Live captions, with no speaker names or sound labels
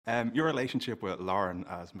Your relationship with Lauren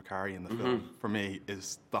as Macari in the film, for me,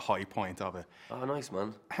 is the high point of it. Oh, nice,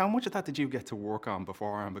 man. How much of that did you get to work on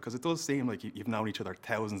beforehand? Because it does seem like you've known each other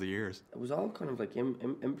thousands of years. It was all kind of like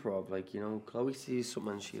improv. Like, you know, Chloe sees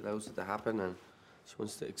something and she allows it to happen and she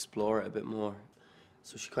wants to explore it a bit more.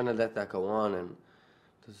 So she kind of let that go on. And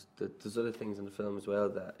there's other things in the film as well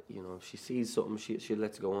that, you know, if she sees something, she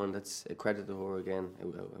lets it go on. That's a credit to her again,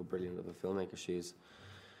 how brilliant of a filmmaker she is.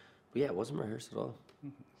 But yeah, it wasn't rehearsed at all.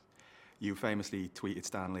 You famously tweeted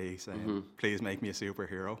Stan Lee saying, "Please make me a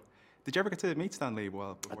superhero." Did you ever get to meet Stan Lee?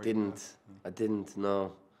 Well, I didn't,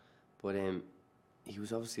 no. But he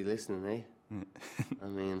was obviously listening, eh? I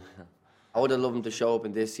mean, I would have loved him to show up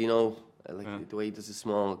in this, you know, like the way he does a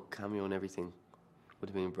small cameo and everything. Would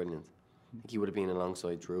have been brilliant. I think he would have been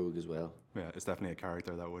alongside Droog as well. Yeah, it's definitely a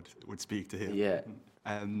character that would speak to him. Yeah.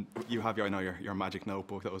 You have your magic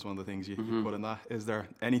notebook. That was one of the things you put in that. Is there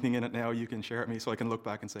anything in it now you can share with me so I can look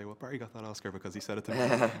back and say, well, Barry got that Oscar because he said it to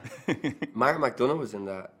me? Martin McDonagh was in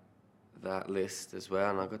that list as well,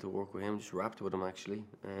 and I got to work with him, just rapped with him actually.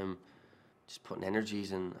 Just putting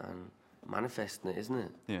energies and manifesting it, isn't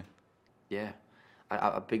it? Yeah. Yeah.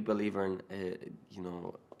 I'm a big believer in, you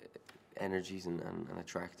know, energies and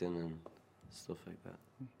attracting and stuff like that.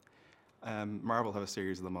 Marvel have a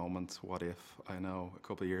series of the moment, What If? I know a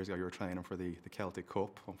couple of years ago you were training for the Celtic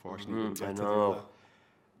Cup. Unfortunately, you didn't get I to know. do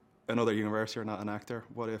that. Another universe, you're not an actor.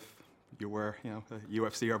 What if you were, you know, a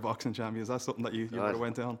UFC or boxing champion? Is that something that you would have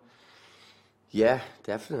went down? Yeah,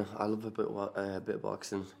 definitely. I love a bit of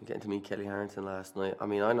boxing. Getting to meet Kelly Harrington last night. I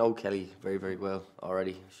mean, I know Kelly very, very well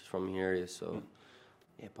already. She's from the area, so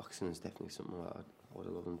yeah, boxing is definitely something I would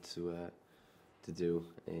have loved him to do.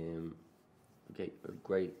 A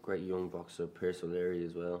great young boxer, Pierce O'Leary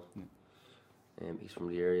as well. He's from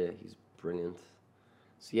the area. He's brilliant.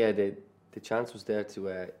 So yeah, the chance was there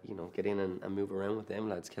to you know, get in and move around with them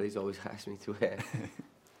lads. Kelly's always asked me to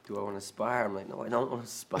do I want to spar? I'm like, no, I don't want to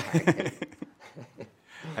spar.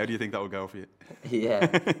 How do you think that would go for you? Yeah.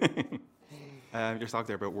 You're talking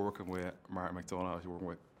there about working with Martin McDonagh, you're working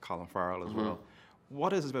with Colin Farrell as well.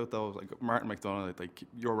 What is it about those, like Martin McDonagh, like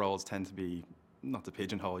your roles tend to be, not to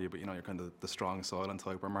pigeonhole you, but you know, you're kind of the strong silent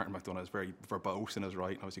type, where Martin McDonagh is very verbose in his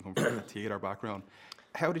writing, obviously come from a theatre background.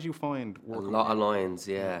 How did you find working A lot of lines,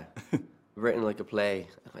 yeah. Written like a play,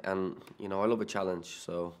 and you know, I love a challenge,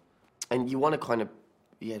 so, and you want to kind of,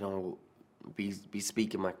 you know, be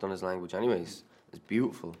speaking McDonagh's language anyways. It's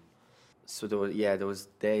beautiful. So there was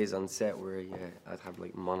days on set where I'd have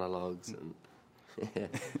like monologues and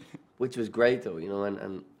which was great though, you know,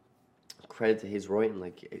 and credit to his writing,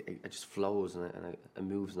 like it just flows and it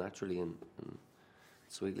moves naturally and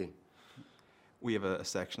sweetly. We have a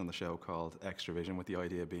section on the show called Extra Vision, with the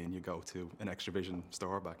idea being you go to an Extra Vision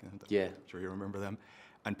store back in the day. Yeah. I'm sure you remember them,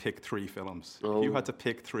 and pick 3 films. Oh. If you had to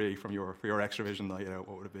pick 3 from for your Extra Vision night out,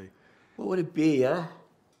 what would it be? What would it be, yeah?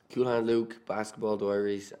 Cool Hand Luke, Basketball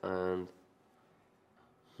Diaries, and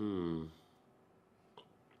I'm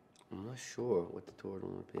not sure what the third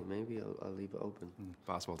one would be. Maybe I'll leave it open.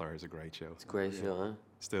 Basketball Diaries is a great show. It's a great show, huh?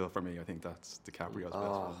 Still, for me, I think that's DiCaprio's best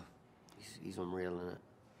film. He's unreal in it.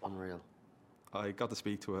 Unreal. I got to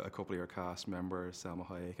speak to a couple of your cast members, Selma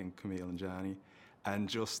Hayek and Camille and Jani, and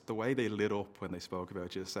just the way they lit up when they spoke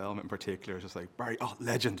about you, Selma in particular, is just like, Barry, oh,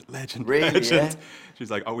 legend, really, legend. Yeah? She's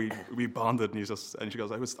like, oh, we bonded, and she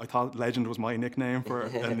goes, I thought legend was my nickname for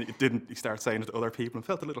it, and it didn't. He started saying it to other people and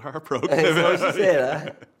felt a little heartbroken. That's what she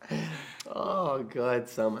said, huh? Oh, God,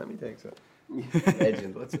 Selma, let me take some.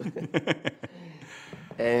 Legend, what's it?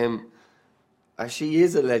 She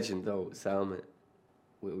is a legend, though, Selma.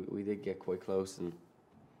 We did get quite close, and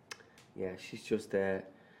yeah, she's just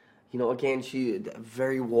you know, again, she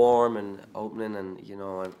very warm and opening, and you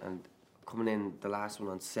know, and coming in the last one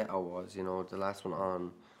on set I was, you know, the last one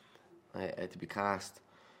on to be cast.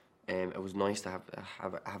 It was nice to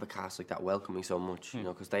have a cast like that welcome me so much, you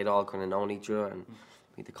know, because they'd all kind of known each other and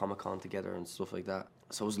meet the Comic-Con together and stuff like that.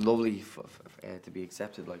 So it was lovely to be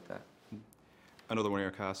accepted like that. Another one of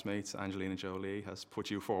your castmates, Angelina Jolie, has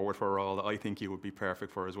put you forward for a role that I think you would be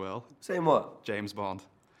perfect for as well. Saying what? James Bond.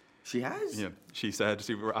 She has? Yeah. She said,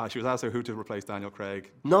 she was asked her who to replace Daniel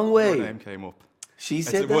Craig. No way. Her name came up. She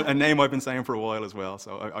said that? A name I've been saying for a while as well,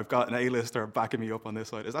 so I've got an A-lister backing me up on this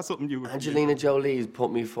side. Is that something you would... Angelina Jolie's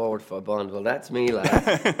put me forward for a Bond. Well, that's me,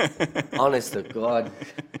 lad. Honest to God.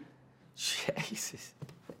 Jesus.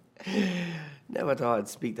 Never thought I'd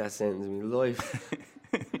speak that sentence in my life.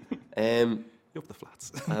 You up the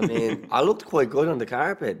flats. I mean, I looked quite good on the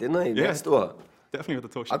carpet, didn't I? Yeah. Next door. Definitely with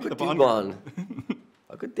the touch. I could do Bond.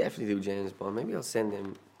 could definitely do James Bond. Maybe I'll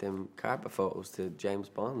send them carpet photos to James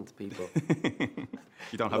Bond people.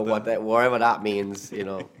 You don't You have know what that, whatever that means, you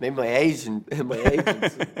know. Maybe my agent,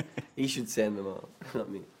 he should send them all,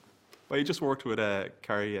 not me. Well, you just worked with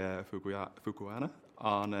Kerry Fukuhana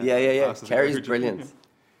on. Yeah. Fast as a Kerry's Virgin. brilliant.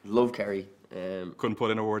 Love Kerry. Couldn't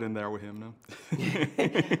put in a word in there with him now.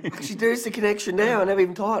 Actually, there's the connection now. I never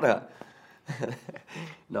even thought of that.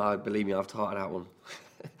 No, believe me, I've thought of that one.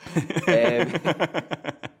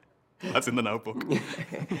 That's in the notebook.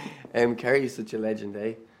 Kerry's such a legend,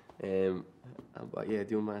 eh? But yeah,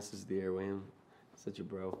 doing Masters of the Air with him, such a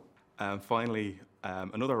bro. Finally,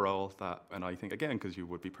 another role that, and I think again because you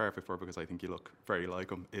would be perfect for, because I think you look very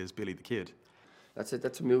like him, is Billy the Kid. That's it.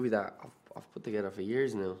 That's a movie that I've put together for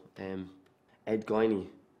years now. Ed Guiney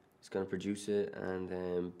is going to produce it,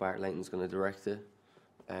 and Bart Layton's going to direct it.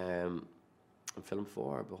 And Film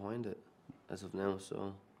 4 are behind it as of now.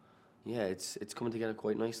 So yeah, it's coming together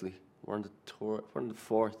quite nicely. We're on the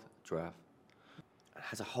fourth draft. It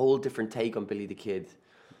has a whole different take on Billy the Kid.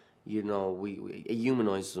 You know, it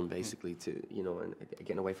humanises him basically to, you know, and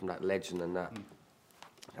getting away from that legend and that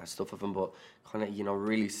stuff of him, but kind of, you know,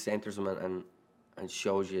 really centres him and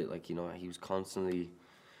shows you, like, you know, he was constantly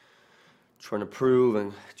trying to prove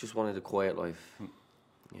and just wanted a quiet life.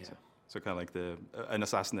 Yeah. So kind of like an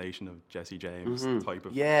assassination of Jesse James type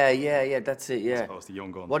of. Yeah, that's it, yeah. As opposed to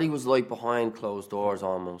Young Gun. What he was like behind closed doors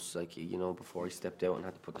almost, like, you know, before he stepped out and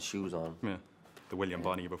had to put the shoes on. Yeah. The William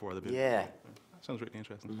Bonney before the bid. Yeah. Sounds really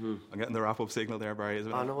interesting. I'm getting the wrap-up signal there, Barry. It's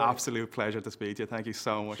been Oh, an no way. absolute pleasure to speak to you. Thank you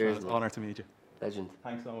so much, Cheers, man. It's an man. honour to meet you. Legend.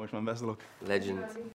 Thanks so much, man. Best of luck. Legend.